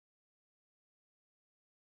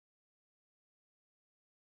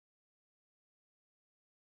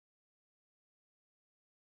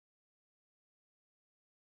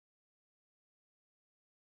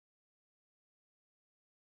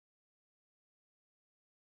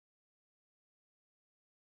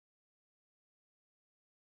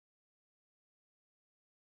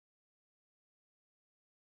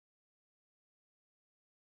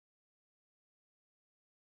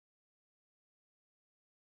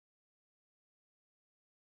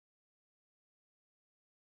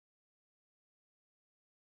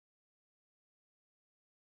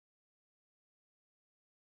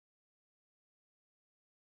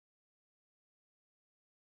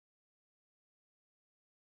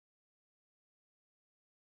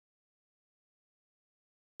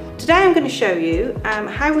Today I'm going to show you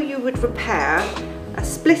how you would repair a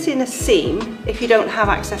split in a seam if you don't have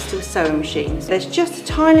access to a sewing machine. So there's just a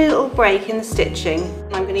tiny little break in the stitching.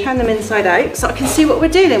 I'm going to turn them inside out so I can see what we're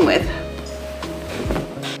dealing with.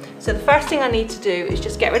 So the first thing I need to do is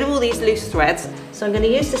just get rid of all these loose threads. So I'm going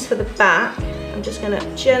to use this for the back. I'm just going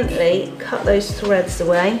to gently cut those threads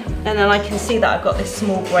away, and then I can see that I've got this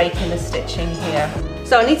small break in the stitching here.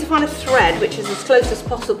 So I need to find a thread which is as close as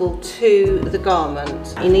possible to the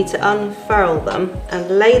garment. You need to unfurl them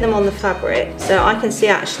and lay them on the fabric. So I can see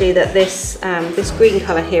actually that this green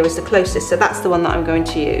colour here is the closest, so that's the one that I'm going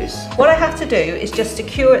to use. What I have to do is just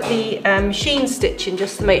secure the machine stitching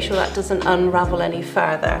just to make sure that doesn't unravel any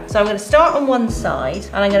further. So I'm going to start on one side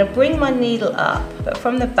and I'm going to bring my needle up, but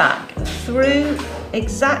from the back through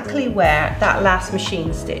exactly where that last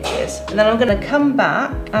machine stitch is, and then I'm going to come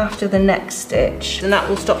back after the next stitch, and that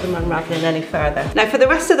will stop them unraveling any further. Now for the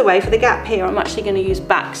rest of the way, for the gap here, I'm actually going to use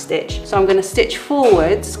back stitch. So I'm going to stitch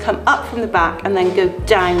forwards, come up from the back, and then go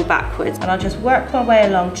down backwards, and I'll just work my way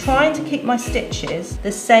along, trying to keep my stitches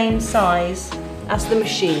the same size as the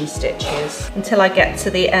machine stitches until I get to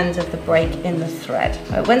the end of the break in the thread.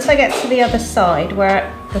 Once I get to the other side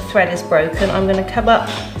where the thread is broken, I'm going to come up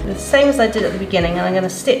the same as I did at the beginning, and I'm going to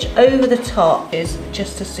stitch over the top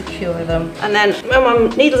just to secure them. And then when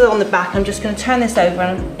my needle's on the back, I'm just going to turn this over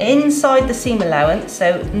and inside the seam allowance,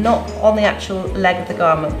 so not on the actual leg of the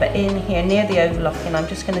garment, but in here near the overlocking, I'm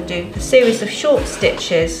just going to do a series of short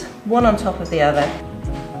stitches, one on top of the other.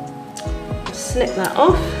 Snip that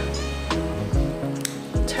off.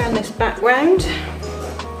 Turn this back round,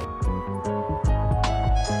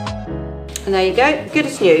 and there you go, good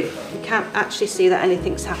as new. You can't actually see that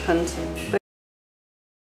anything's happened.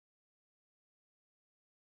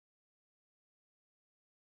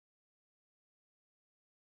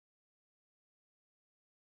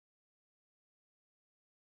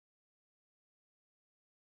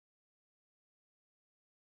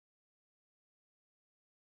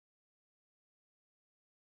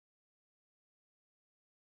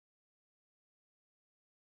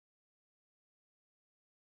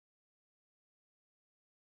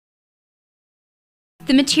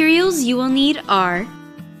 The materials you will need are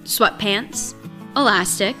sweatpants,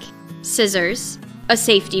 elastic, scissors, a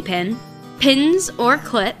safety pin, pins or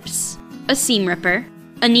clips, a seam ripper,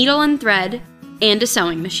 a needle and thread, and a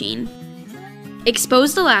sewing machine.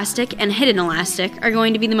 Exposed elastic and hidden elastic are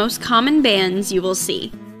going to be the most common bands you will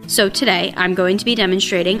see, so today I'm going to be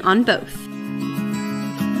demonstrating on both.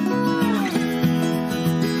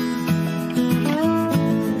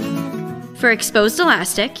 For exposed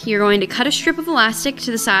elastic, you're going to cut a strip of elastic to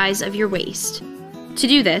the size of your waist. To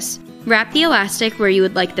do this, wrap the elastic where you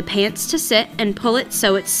would like the pants to sit and pull it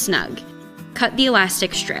so it's snug. Cut the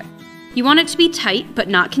elastic strip. You want it to be tight but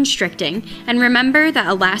not constricting, and remember that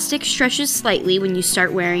elastic stretches slightly when you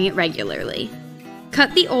start wearing it regularly.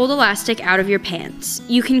 Cut the old elastic out of your pants.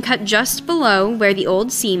 You can cut just below where the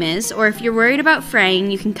old seam is, or if you're worried about fraying,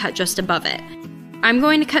 you can cut just above it. I'm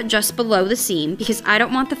going to cut just below the seam because I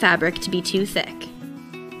don't want the fabric to be too thick.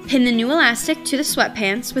 Pin the new elastic to the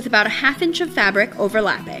sweatpants with about a ½ inch of fabric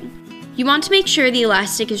overlapping. You want to make sure the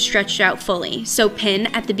elastic is stretched out fully, so pin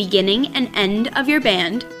at the beginning and end of your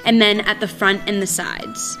band, and then at the front and the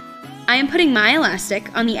sides. I am putting my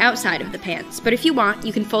elastic on the outside of the pants, but if you want,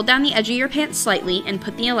 you can fold down the edge of your pants slightly and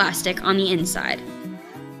put the elastic on the inside.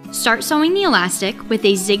 Start sewing the elastic with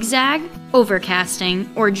a zigzag,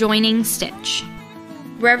 overcasting, or joining stitch.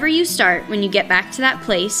 Wherever you start when you get back to that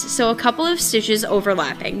place, sew a couple of stitches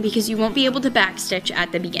overlapping because you won't be able to backstitch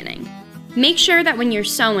at the beginning. Make sure that when you're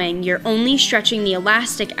sewing, you're only stretching the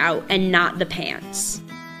elastic out and not the pants.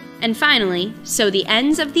 And finally, sew the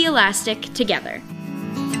ends of the elastic together.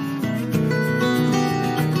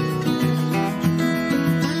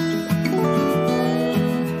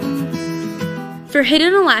 For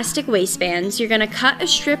hidden elastic waistbands, you're going to cut a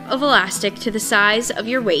strip of elastic to the size of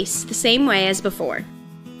your waist the same way as before.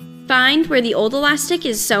 Find where the old elastic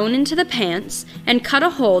is sewn into the pants and cut a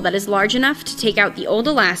hole that is large enough to take out the old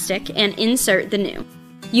elastic and insert the new.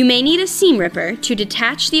 You may need a seam ripper to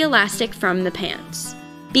detach the elastic from the pants.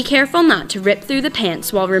 Be careful not to rip through the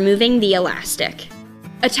pants while removing the elastic.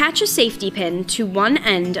 Attach a safety pin to one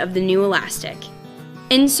end of the new elastic.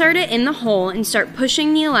 Insert it in the hole and start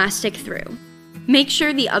pushing the elastic through. Make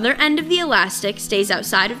sure the other end of the elastic stays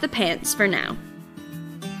outside of the pants for now.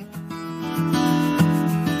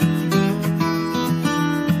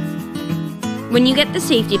 When you get the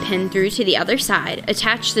safety pin through to the other side,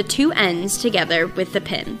 attach the two ends together with the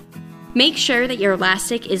pin. Make sure that your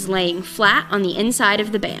elastic is laying flat on the inside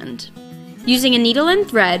of the band. Using a needle and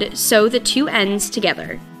thread, sew the two ends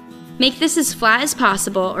together. Make this as flat as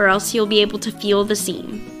possible or else you'll be able to feel the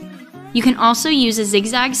seam. You can also use a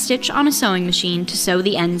zigzag stitch on a sewing machine to sew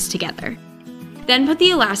the ends together. Then put the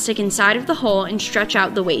elastic inside of the hole and stretch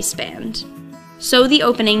out the waistband. Sew the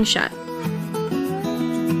opening shut.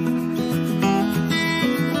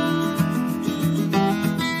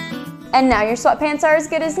 And now your sweatpants are as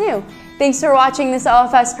good as new. Thanks for watching this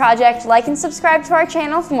OFS project. Like and subscribe to our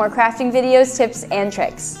channel for more crafting videos, tips, and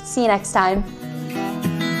tricks. See you next time.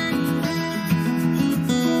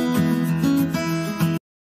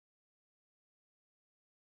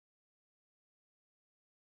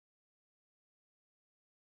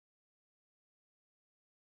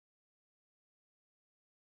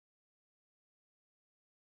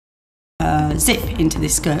 Zip into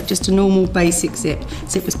this skirt, just a normal basic zip.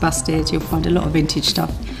 Zip was busted, you'll find a lot of vintage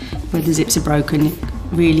stuff where the zips are broken,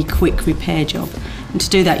 really quick repair job. And to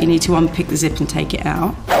do that you need to unpick the zip and take it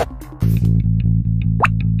out.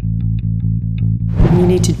 And you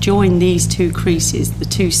need to join these two creases, the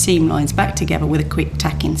two seam lines, back together with a quick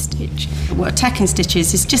tacking stitch. What a tacking stitch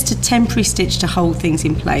is just a temporary stitch to hold things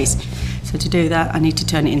in place. So to do that I need to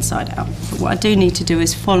turn it inside out. But what I do need to do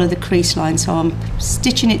is follow the crease line so I'm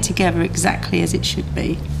stitching it together exactly as it should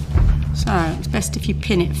be. So it's best if you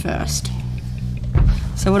pin it first.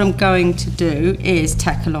 So what I'm going to do is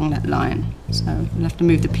tack along that line. So I'll have to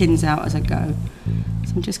move the pins out as I go.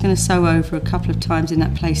 So I'm just going to sew over a couple of times in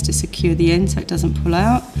that place to secure the end so it doesn't pull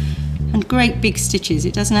out. And great big stitches,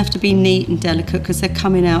 it doesn't have to be neat and delicate because they're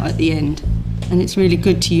coming out at the end. And it's really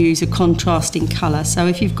good to use a contrasting colour. So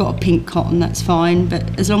if you've got a pink cotton, that's fine,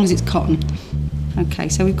 but as long as it's cotton. Okay,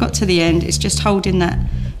 so we've got to the end. It's just holding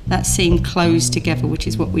that seam closed together, which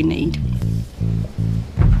is what we need.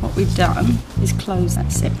 What we've done is close that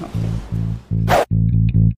zip up.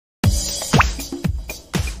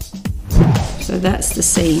 So that's the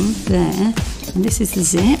seam there, and this is the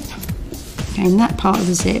zip. Okay, and that part of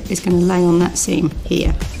the zip is going to lay on that seam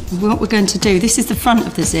here. And what we're going to do, this is the front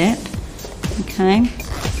of the zip. Okay,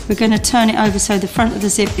 we're going to turn it over so the front of the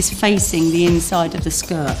zip is facing the inside of the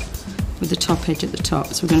skirt with the top edge at the top.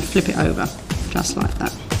 So we're going to flip it over just like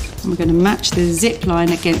that. And we're going to match the zip line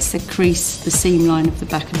against the crease, the seam line of the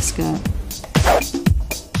back of the skirt.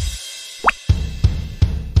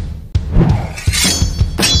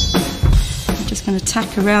 I'm just going to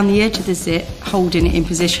tack around the edge of the zip, holding it in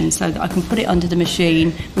position so that I can put it under the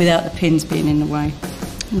machine without the pins being in the way.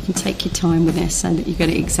 You can take your time with this so that you get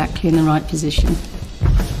it exactly in the right position.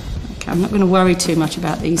 Okay, I'm not going to worry too much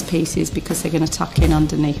about these pieces because they're going to tuck in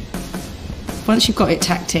underneath. Once you've got it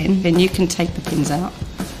tacked in, then you can take the pins out.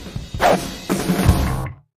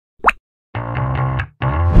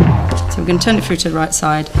 So we're going to turn it through to the right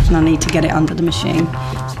side and I need to get it under the machine.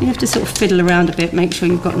 So you have to sort of fiddle around a bit, make sure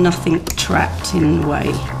you've got nothing trapped in the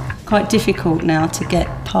way. Quite difficult now to get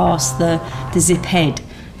past the zip head,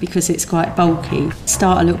 because it's quite bulky.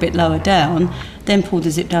 Start a little bit lower down, then pull the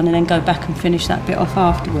zip down and then go back and finish that bit off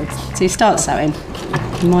afterwards. So you start sewing.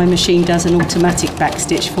 My machine does an automatic back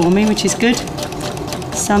stitch for me, which is good.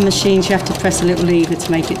 Some machines you have to press a little lever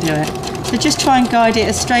to make it do it. So just try and guide it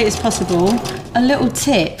as straight as possible. A little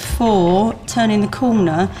tip for turning the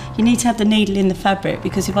corner, you need to have the needle in the fabric,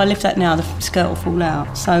 because if I lift that now the skirt will fall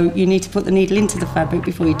out. So you need to put the needle into the fabric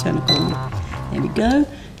before you turn the corner. There we go.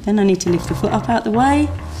 Then I need to lift the foot up out the way,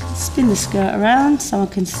 spin the skirt around so I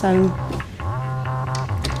can sew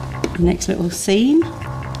the next little seam.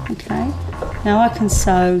 Okay, now I can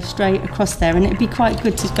sew straight across there, and it'd be quite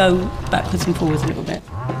good to go backwards and forwards a little bit.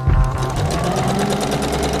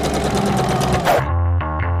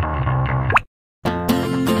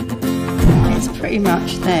 It's pretty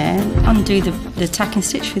much there. Undo the tacking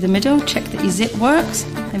stitch through the middle, check that your zip works.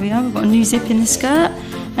 There we go, we've got a new zip in the skirt.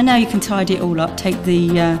 And now you can tidy it all up, take the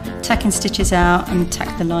tacking stitches out and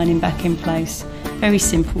tack the lining back in place. Very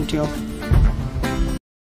simple job.